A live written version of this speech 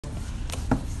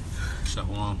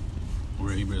Shalom.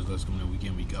 We're Hebrews. Let's come in the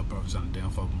weekend. We got prophets on the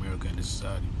downfall of America and this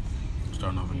society.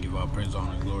 Starting off and give all praise,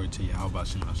 honor, and glory to Yahweh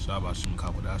Bashem Hashab Bashem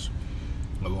Kakodash.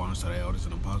 Love honor to the elders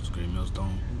and apostles, great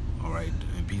millstone. Alright,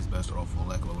 and peace, best, or full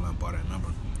lack of lamp part and number.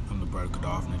 I'm the brother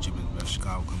Kadar from the Achievement of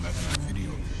Chicago. Come back in that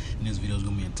video. And this video is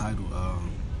going to be entitled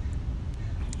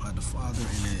The Father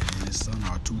and His Son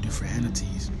are two different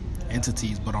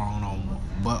entities, but are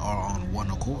on one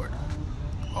accord.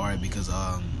 Alright, because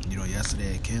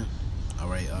yesterday at camp,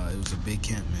 alright, it was a big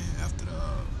camp, man, after the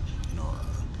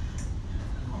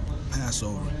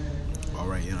Passover.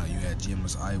 Alright, you had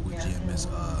GMS Iowa, GMS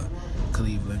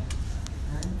Cleveland,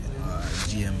 and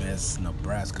GMS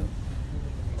Nebraska.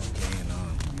 Okay, and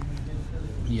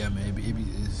yeah, man,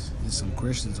 it's some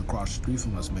Christians across the street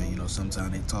from us, man.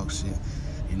 Sometimes they talk shit,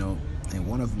 and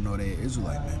one of them they're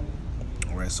Israelite, man.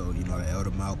 Alright, so the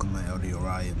Elder Malcolm, Elder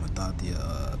Uriah,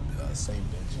 Mathathia, same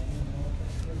bitch.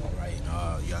 Alright,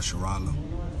 Yasharala.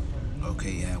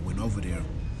 Okay, I went over there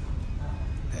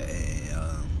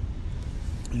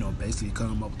and basically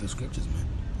come up with the scriptures, man.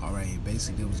 Alright,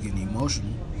 basically it was getting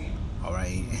emotional.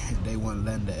 Alright, they weren't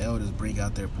letting the elders bring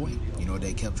out their point.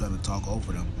 They kept trying to talk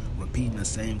over them, repeating the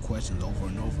same questions over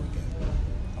and over again.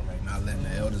 Alright, not letting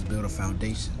the elders build a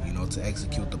foundation, to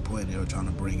execute the point they were trying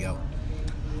to bring out.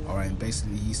 Alright, and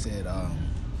basically he said,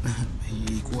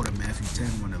 he quoted Matthew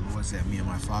 10 when the Lord said, "Me and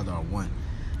my Father are one,"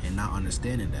 and not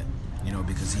understanding that,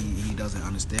 because he doesn't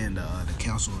understand the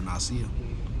Council of Nicaea.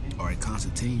 Alright,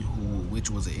 Constantine,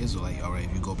 which was an Israelite. Alright,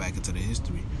 if you go back into the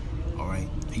history, alright,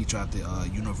 he tried to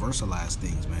universalize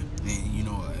things, man,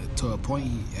 and to a point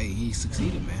he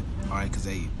succeeded, man. Alright, because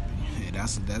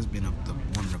that's been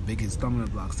one of the biggest stumbling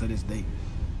blocks to this day.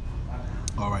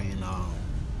 Alright, and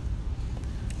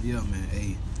yeah,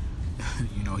 man,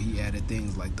 he added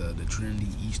things like the Trinity,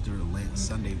 Easter, Lent,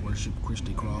 Sunday worship,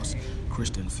 Christian cross,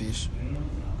 Christian fish,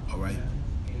 alright,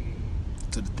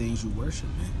 to the things you worship,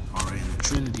 man. Alright, and the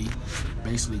Trinity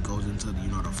basically goes into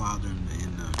the Father and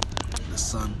the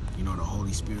Son, the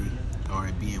Holy Spirit,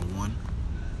 alright, being one.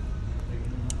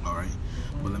 Alright,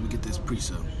 but let me get this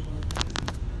precept.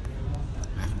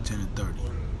 Matthew 10 and 30.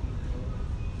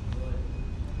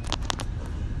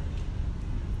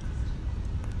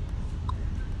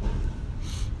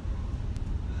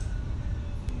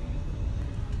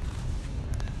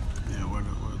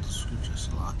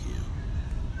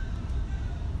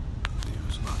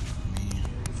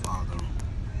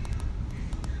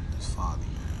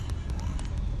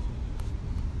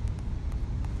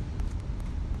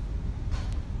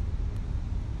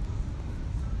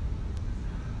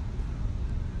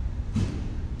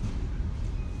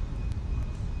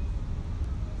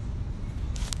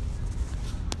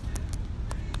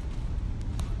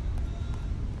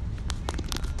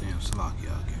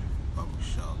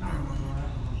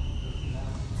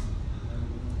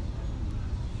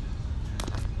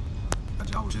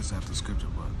 I was just after scripture,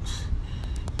 but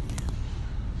yeah.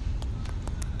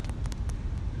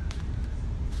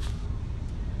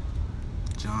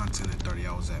 John 10 and 30,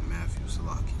 I was at Matthew,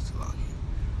 Salaki.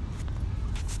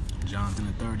 John 10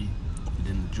 and 30,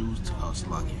 then the Jews,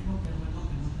 Salaki.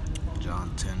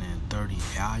 John 10 and 30,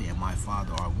 I and my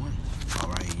Father are one.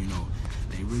 Alright,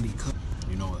 they really could,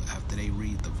 after they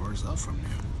read the verse up from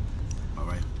there.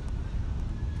 Alright.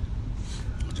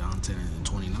 John 10 and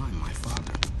 29, my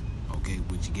Father, okay,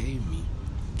 which gave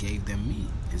them me,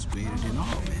 is greater than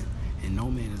all men, and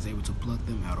no man is able to pluck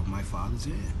them out of my Father's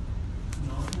hand.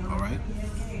 Alright?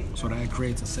 So that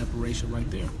creates a separation right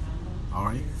there.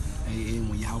 Alright? And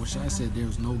when Yahweh Shai said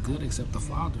there's no good except the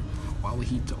Father, why would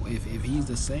he, if he's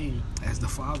the same as the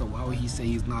Father, why would he say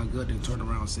he's not good and turn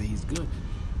around and say he's good?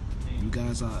 You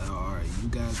guys are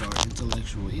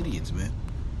intellectual idiots, man.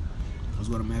 Let's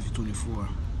go to Matthew 24.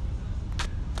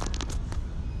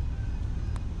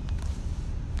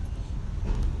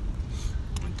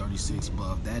 And 36, but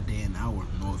of that day and hour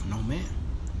knoweth no man,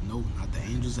 no, not the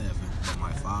angels of heaven, but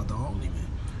my Father only, man.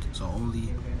 So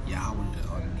only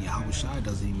Yahweh Shai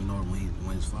doesn't even know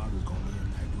when his Father's gonna give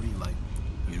him that green light,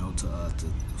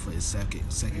 for his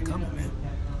second coming, man.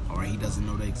 Alright, he doesn't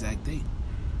know the exact date.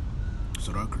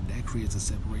 So that creates a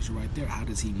separation right there. How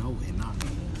does he know and not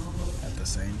know at the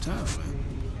same time, man?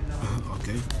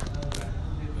 Okay.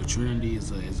 The Trinity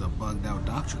is a bugged out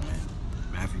doctrine, man.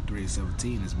 Matthew 3 and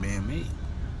 17 is man-made.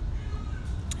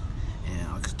 And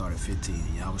I can start at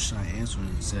 15. Yahweh Shai answering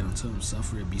and said unto him,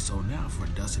 Suffer it be so now, for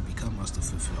thus it become us to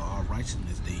fulfill all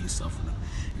righteousness that he suffered.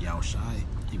 Yahweh Shai,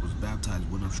 he was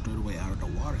baptized, went up straightway out of the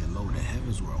water, and lo, the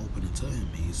heavens were opened unto him,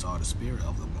 and he saw the Spirit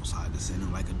of the Most High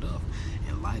descending like a dove,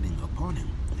 and lighting upon him.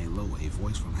 And lo, a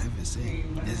voice from heaven said,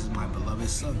 This is my beloved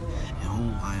Son, in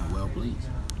whom I am well pleased.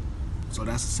 So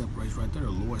that's the separation right there. The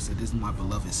Lord said, this is my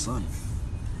beloved son.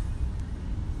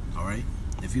 All right?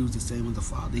 If he was the same as the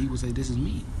Father, he would say, this is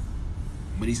me.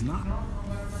 But he's not.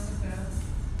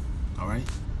 All right?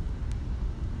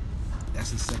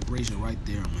 That's the separation right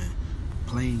there, man.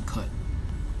 Plain cut.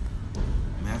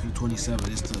 Matthew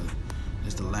 27, it's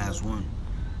the last one.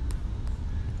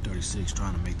 36,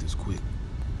 trying to make this quick.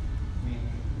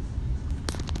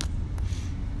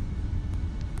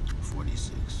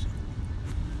 46.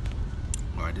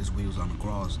 Alright, this wheels on the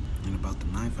cross. And about the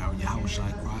 9th hour,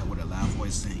 Yahushua cried with a loud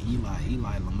voice, saying, Eli,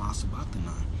 Eli, lama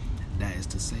sabachthani. That is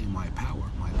to say, my power,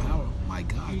 my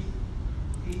God.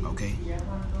 Okay?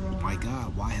 My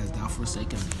God, why hast thou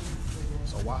forsaken me?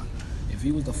 So why? If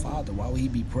he was the Father, why would he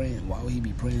be praying? Why would he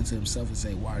be praying to himself and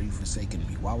say, why are you forsaking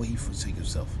me? Why would he forsake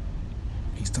himself?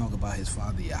 He's talking about his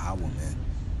Father, Yahweh, man.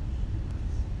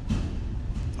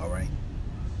 Alright?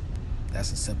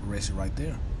 That's a separation right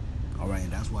there. Alright,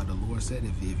 and that's why the Lord said,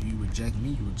 if you reject me,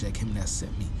 you reject him that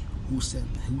sent me. Who sent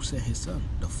his son?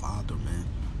 The Father, man.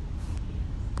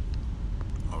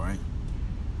 Alright?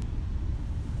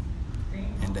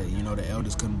 And the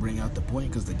elders couldn't bring out the point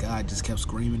because the guy just kept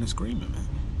screaming and screaming, man.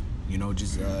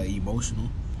 Just emotional,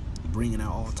 bringing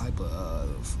out all type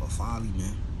of folly,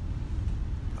 man.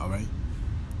 Alright?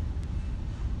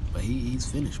 But he's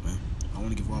finished, man. I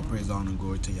want to give all praise, honor, and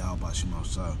glory to Yahweh Bashim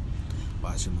Outside.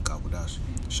 Bashim Kakwadash.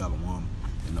 Shalom.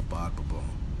 And the Bod Babon.